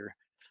your finger.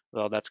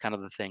 Well, that's kind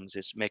of the things.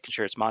 It's making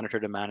sure it's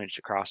monitored and managed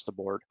across the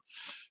board.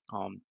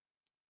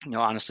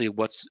 Honestly,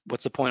 what's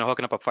the point of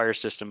hooking up a fire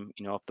system?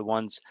 If the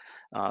ones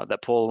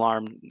that pull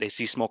alarm, they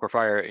see smoke or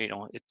fire,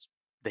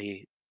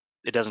 it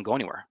doesn't go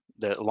anywhere.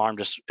 The alarm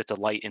it's a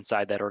light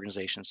inside that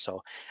organization.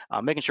 So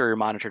making sure you're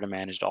monitored and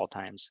managed at all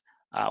times.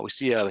 We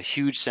see a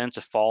huge sense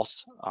of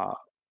false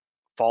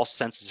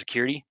sense of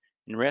security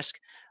and risk.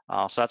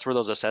 So that's where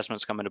those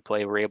assessments come into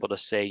play. We're able to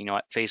say,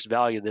 at face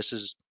value, this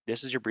is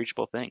your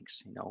breachable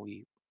things.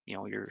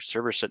 Your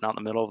server's sitting out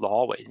in the middle of the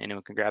hallway.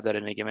 Anyone can grab that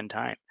at any given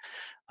time.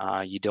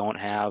 You don't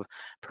have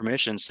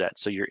permission set,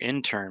 so your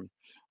intern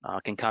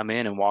can come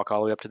in and walk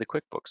all the way up to the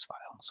QuickBooks file.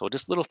 So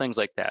just little things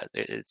like that.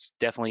 It's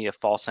definitely a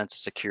false sense of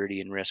security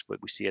and risk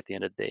what we see at the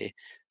end of the day,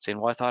 saying,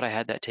 well, I thought I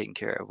had that taken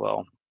care of.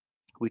 Well,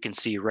 we can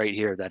see right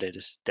here that it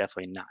is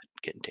definitely not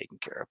getting taken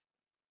care of.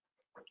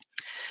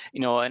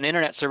 an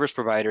internet service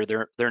provider,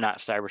 they're not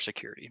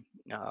cybersecurity.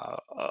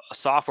 A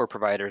software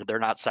provider, they're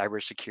not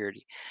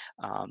cybersecurity.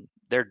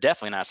 They're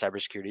definitely not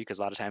cybersecurity because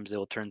a lot of times they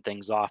will turn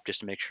things off just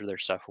to make sure their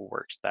stuff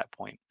works at that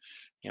point.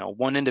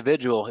 One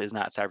individual is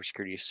not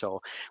cybersecurity. So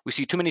we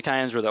see too many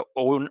times where the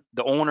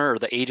owner or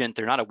the agent,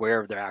 they're not aware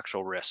of their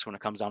actual risk when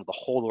it comes down to the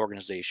whole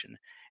organization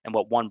and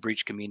what one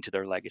breach can mean to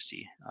their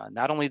legacy.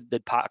 Not only the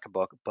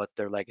pocketbook, but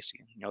their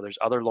legacy. There's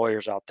other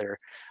lawyers out there.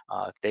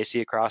 If they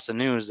see across the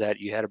news that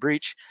you had a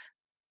breach,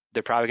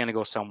 they're probably going to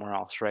go somewhere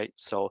else, right?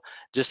 So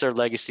just their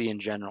legacy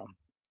in general.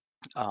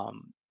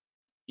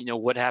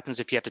 What happens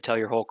if you have to tell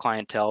your whole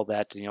clientele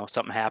that,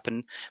 something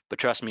happened, but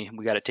trust me,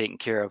 we got it taken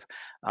care of.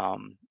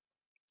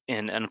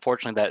 And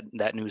unfortunately,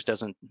 that news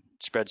doesn't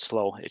spread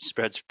slow. It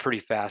spreads pretty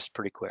fast,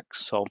 pretty quick.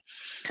 So,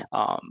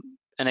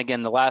 and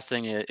again, the last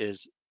thing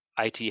is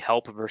IT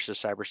help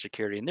versus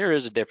cybersecurity, and there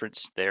is a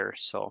difference there.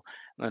 So,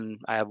 and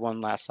I have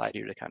one last slide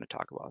here to kind of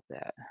talk about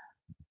that.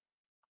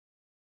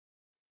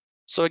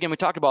 So again, we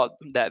talked about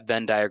that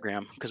Venn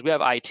diagram because we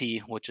have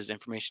IT, which is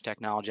information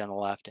technology on the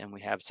left, and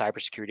we have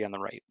cybersecurity on the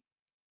right.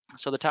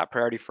 So the top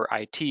priority for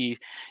IT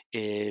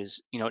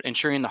is,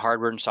 ensuring the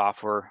hardware and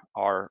software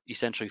are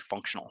essentially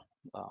functional.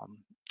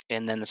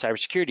 And then the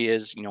cybersecurity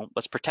is,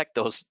 let's protect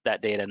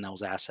that data and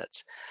those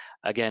assets.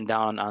 Again,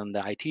 down on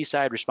the IT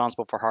side,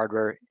 responsible for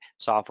hardware,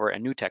 software,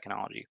 and new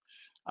technology.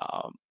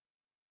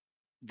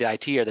 The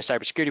IT or the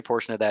cybersecurity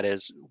portion of that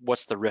is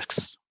what's the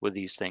risks with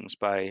these things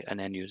by an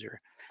end user.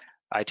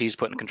 IT is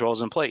putting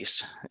controls in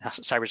place.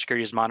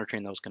 Cybersecurity is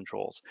monitoring those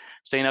controls,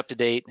 staying up to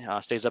date,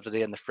 stays up to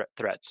date on the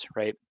threats,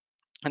 right?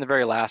 And the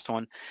very last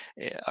one,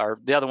 or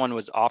the other one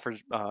was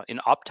offers in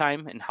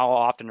uptime and how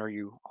often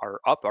are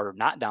up or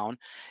not down.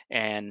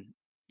 And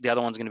the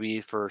other one's going to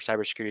be for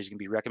cybersecurity is going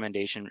to be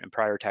recommendation and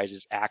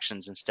prioritizes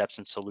actions and steps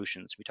and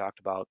solutions. We talked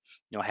about,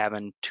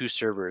 having 2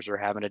 servers or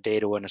having a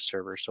data in a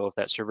server. So if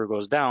that server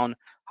goes down,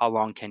 how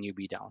long can you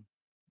be down?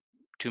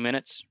 2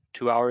 minutes,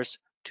 2 hours,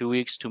 2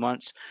 weeks, 2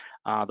 months?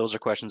 Those are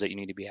questions that you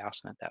need to be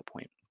asking at that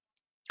point.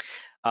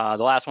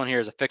 The last one here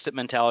is a fix it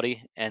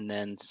mentality, and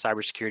then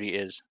cybersecurity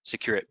is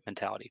secure it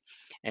mentality.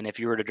 And if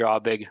you were to draw a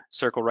big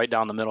circle right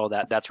down the middle of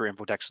that, that's where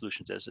InfoTech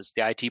Solutions is. It's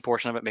the IT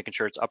portion of it, making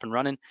sure it's up and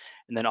running,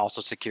 and then also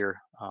secure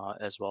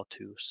as well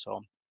too.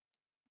 So,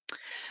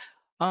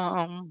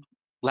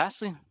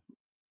 lastly,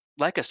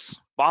 like us,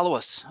 follow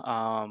us.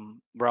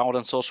 We're out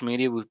on social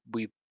media.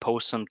 We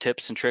post some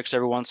tips and tricks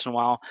every once in a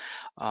while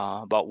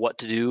about what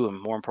to do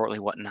and more importantly,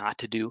 what not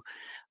to do.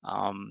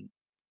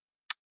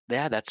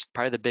 Yeah, that's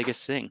probably the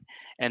biggest thing.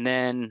 And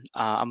then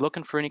I'm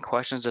looking for any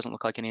questions. Doesn't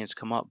look like any has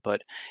come up,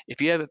 but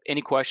if you have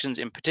any questions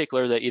in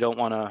particular that you don't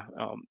want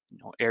to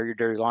air your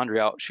dirty laundry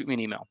out, shoot me an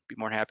email. Be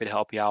more than happy to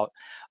help you out.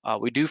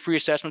 We do free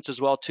assessments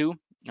as well too.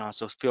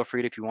 So feel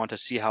free to, if you want to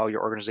see how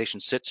your organization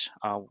sits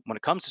when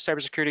it comes to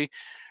cybersecurity,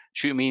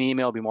 shoot me an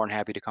email. I'll be more than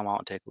happy to come out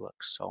and take a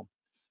look. So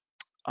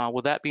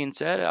with that being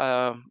said,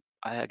 I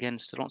again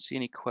still don't see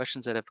any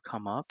questions that have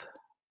come up.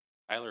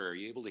 Tyler, are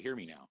you able to hear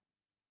me now?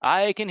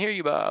 I can hear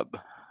you, Bob.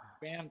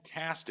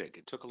 Fantastic.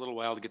 It took a little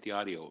while to get the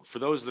audio. For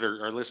those that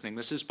are listening,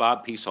 this is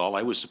Bob Peasall.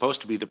 I was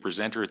supposed to be the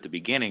presenter at the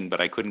beginning, but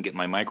I couldn't get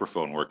my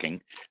microphone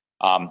working.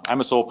 I'm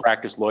a sole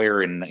practice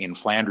lawyer in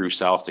Flandreau,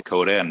 South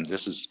Dakota, and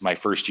this is my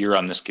first year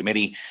on this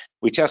committee.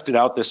 We tested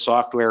out this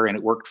software and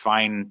it worked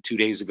fine 2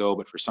 days ago,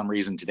 but for some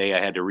reason today I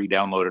had to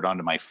re-download it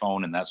onto my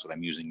phone, and that's what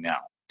I'm using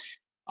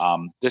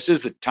now. This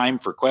is the time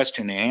for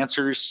question and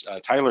answers.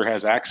 Tyler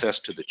has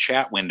access to the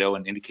chat window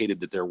and indicated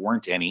that there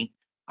weren't any.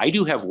 I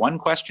do have one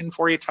question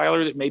for you,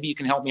 Tyler, that maybe you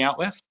can help me out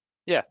with.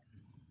 Yeah.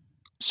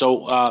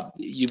 So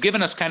you've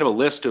given us kind of a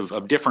list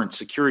of different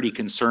security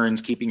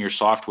concerns, keeping your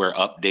software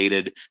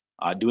updated,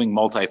 doing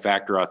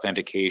multi-factor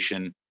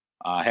authentication,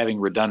 having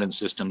redundant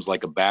systems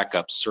like a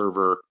backup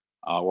server,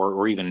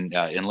 or even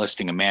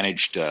enlisting a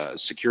managed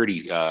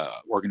security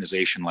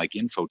organization like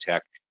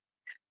InfoTech.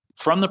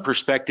 From the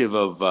perspective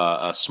of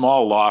a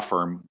small law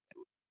firm,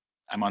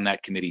 I'm on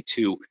that committee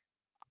too,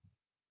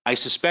 I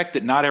suspect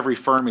that not every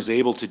firm is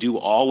able to do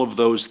all of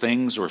those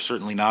things, or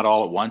certainly not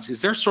all at once.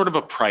 Is there sort of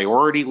a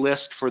priority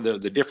list for the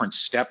different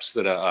steps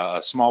that a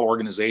small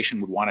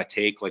organization would want to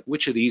take? Like,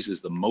 which of these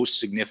is the most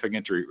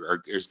significant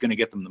or is going to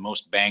get them the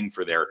most bang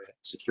for their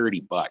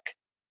security buck?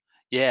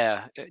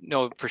 Yeah,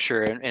 no, for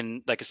sure.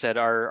 And like I said,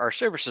 our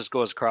services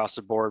goes across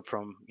the board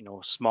from,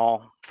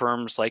 small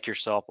firms like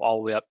yourself all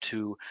the way up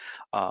to,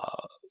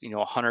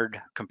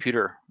 100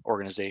 computer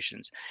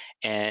organizations.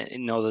 And,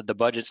 the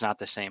budget's not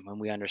the same, and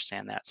we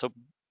understand that. So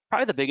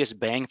probably the biggest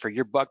bang for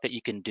your buck that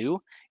you can do,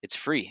 it's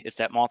free. It's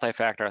that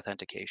multi-factor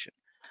authentication.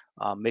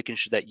 Making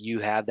sure that you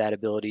have that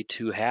ability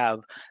to have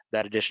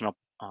that additional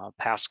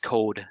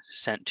passcode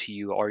sent to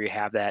you, or you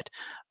have that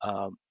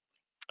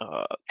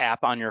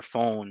app on your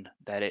phone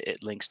that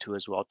it links to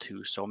as well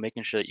too. So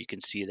making sure that you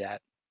can see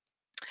that.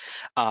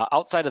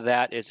 Outside of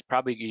that, it's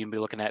probably you can be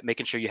looking at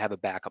making sure you have a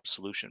backup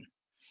solution.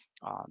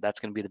 That's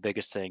going to be the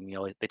biggest thing.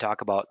 They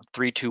talk about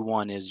 3, 2,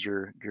 1 is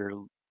your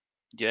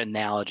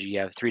analogy. You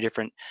have 3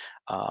 different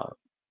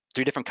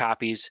 3 different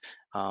copies,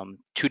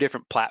 2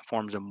 different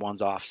platforms, and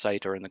one's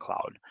off-site or in the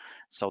cloud.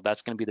 So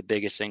that's going to be the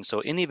biggest thing.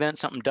 So in the event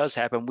something does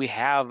happen, we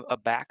have a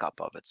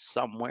backup of it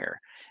somewhere.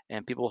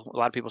 And a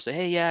lot of people say,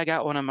 hey, yeah, I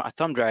got one on my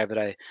thumb drive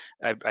that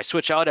I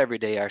switch out every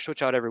day, or I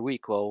switch out every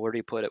week. Well, where do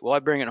you put it? Well, I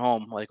bring it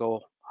home. Like,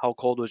 oh, how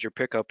cold was your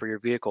pickup or your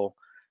vehicle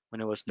when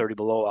it was 30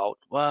 below out?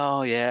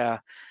 Well, yeah.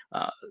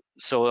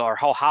 Or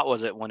how hot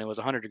was it when it was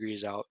 100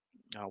 degrees out?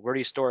 Where do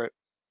you store it?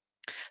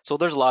 So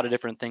there's a lot of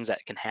different things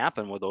that can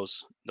happen with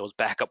those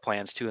backup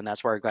plans too, and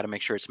that's where I've got to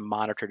make sure it's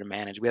monitored and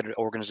managed. We had an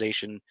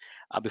organization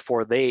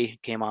before they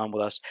came on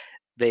with us,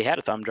 they had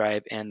a thumb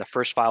drive and the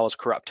first file was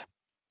corrupt.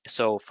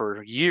 So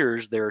for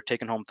years they were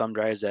taking home thumb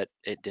drives that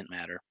it didn't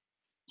matter.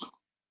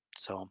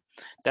 So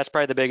that's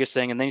probably the biggest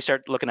thing. And then you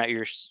start looking at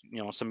your,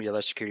 some of the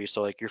other security.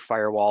 So like your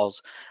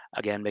firewalls,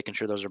 again, making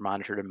sure those are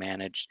monitored and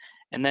managed,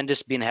 and then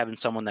just having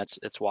someone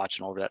that's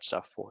watching over that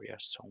stuff for you.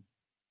 So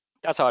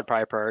that's how I'd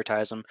probably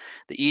prioritize them.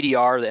 The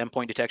EDR, the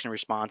endpoint detection and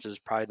response, is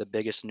probably the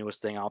biggest,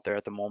 newest thing out there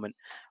at the moment.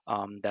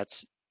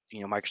 That's,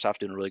 Microsoft's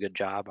doing a really good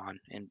job on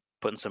and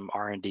putting some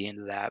R&D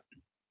into that.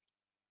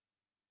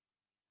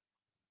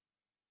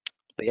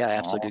 But yeah,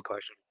 absolutely good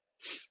question.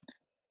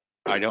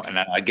 I don't, and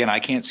again, I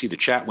can't see the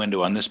chat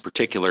window on this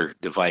particular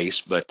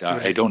device, but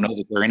Right. I don't know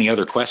that there are any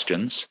other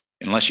questions,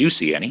 unless you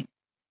see any.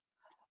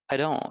 I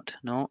don't,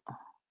 no. All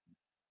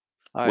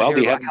right, Well, here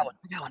we go. I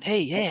got one.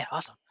 Hey, yeah,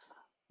 awesome.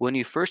 When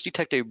you first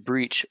detect a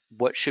breach,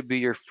 what should be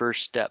your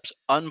first steps?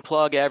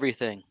 Unplug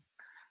everything.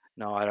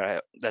 No,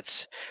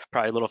 that's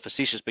probably a little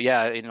facetious, but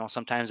yeah,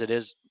 sometimes it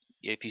is.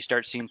 If you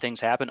start seeing things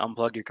happen,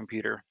 unplug your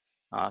computer.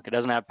 If it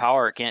doesn't have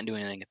power, it can't do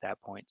anything at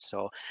that point.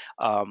 So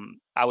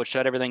I would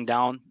shut everything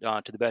down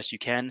to the best you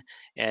can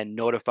and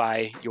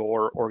notify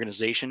your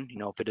organization.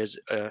 If it is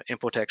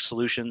InfoTech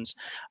Solutions,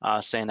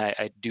 saying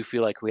I do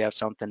feel like we have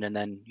something, and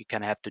then you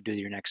kind of have to do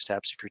your next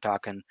steps. If you're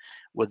talking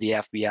with the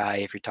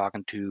FBI, if you're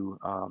talking to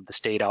the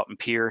state out in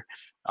Pier,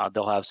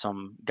 they'll have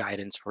some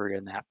guidance for you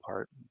in that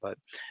part. But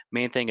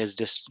main thing is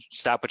just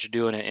stop what you're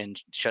doing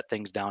and shut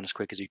things down as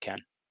quick as you can.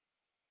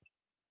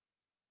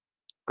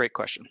 Great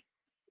question.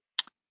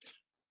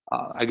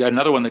 I got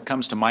another one that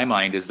comes to my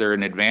mind. Is there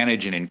an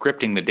advantage in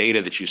encrypting the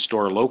data that you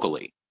store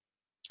locally?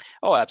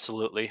 Oh,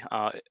 absolutely.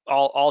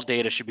 All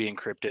data should be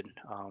encrypted.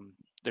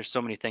 There's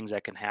so many things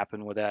that can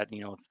happen with that.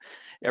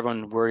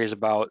 Everyone worries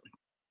about,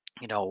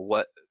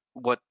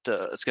 what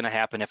is going to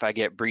happen if I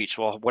get breached.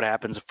 Well, what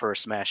happens for a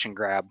smash and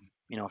grab?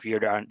 If you're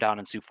down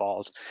in Sioux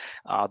Falls,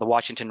 the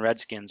Washington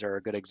Redskins are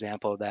a good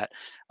example of that.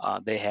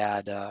 They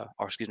had,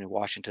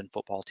 Washington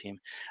football team.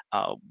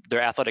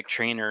 Their athletic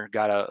trainer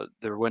got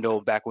their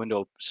back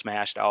window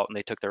smashed out, and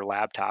they took their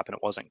laptop, and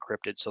it wasn't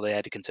encrypted, so they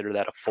had to consider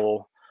that a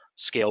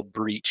full-scale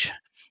breach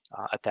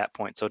at that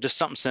point. So just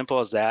something simple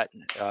as that.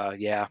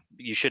 Yeah,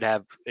 you should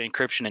have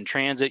encryption in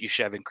transit. You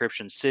should have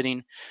encryption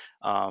sitting.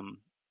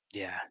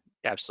 Yeah,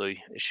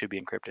 absolutely, it should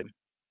be encrypted.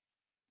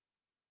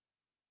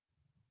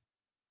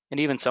 And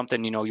even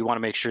something, you want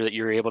to make sure that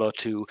you're able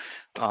to,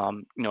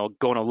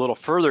 going a little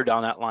further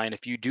down that line,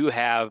 if you do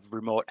have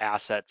remote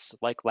assets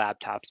like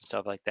laptops and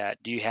stuff like that,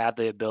 do you have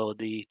the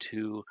ability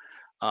to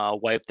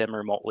wipe them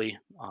remotely?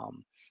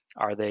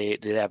 Do they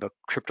have a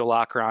crypto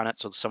locker on it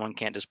so someone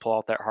can't just pull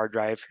out that hard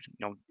drive?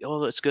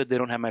 Oh, it's good they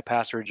don't have my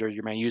passwords or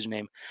my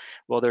username.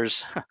 Well,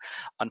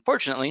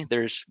 unfortunately,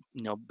 there's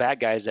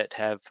bad guys that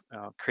have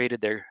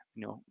created their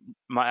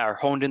are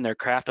honed in their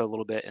craft a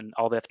little bit, and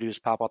all they have to do is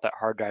pop out that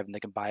hard drive and they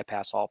can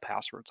bypass all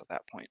passwords at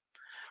that point.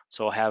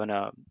 So having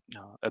a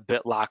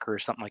bit locker or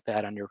something like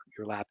that on your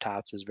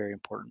laptops is very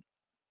important.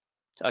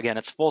 Again,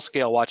 it's full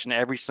scale, watching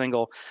every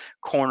single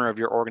corner of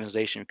your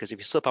organization, because if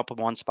you slip up in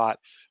one spot,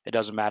 it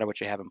doesn't matter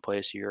what you have in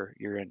place, you're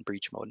in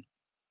breach mode.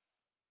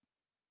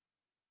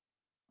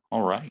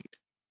 All right.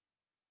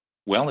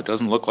 Well, it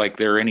doesn't look like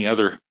there are any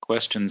other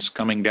questions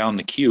coming down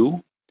the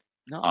queue.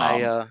 No,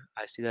 I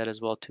see that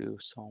as well too.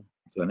 So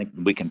I think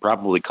we can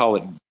probably call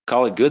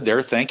it good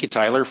there. Thank you,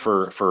 Tyler,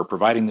 for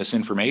providing this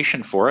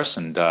information for us,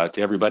 and to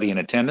everybody in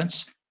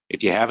attendance.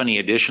 If you have any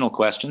additional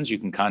questions, you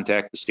can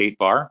contact the State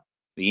Bar.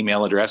 The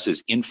email address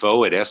is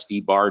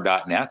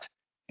info@sdbar.net,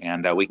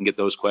 and we can get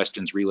those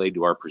questions relayed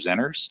to our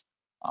presenters.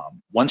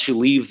 Once you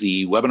leave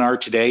the webinar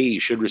today,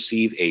 you should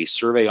receive a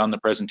survey on the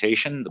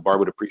presentation. The bar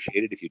would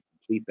appreciate it if you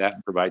complete that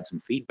and provide some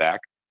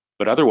feedback.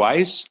 But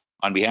otherwise,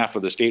 on behalf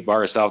of the State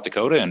Bar of South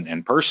Dakota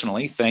and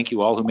personally, thank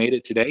you all who made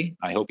it today.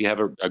 I hope you have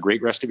a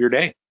great rest of your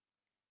day.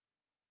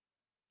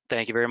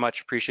 Thank you very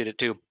much. Appreciate it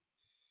too.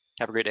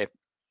 Have a great day.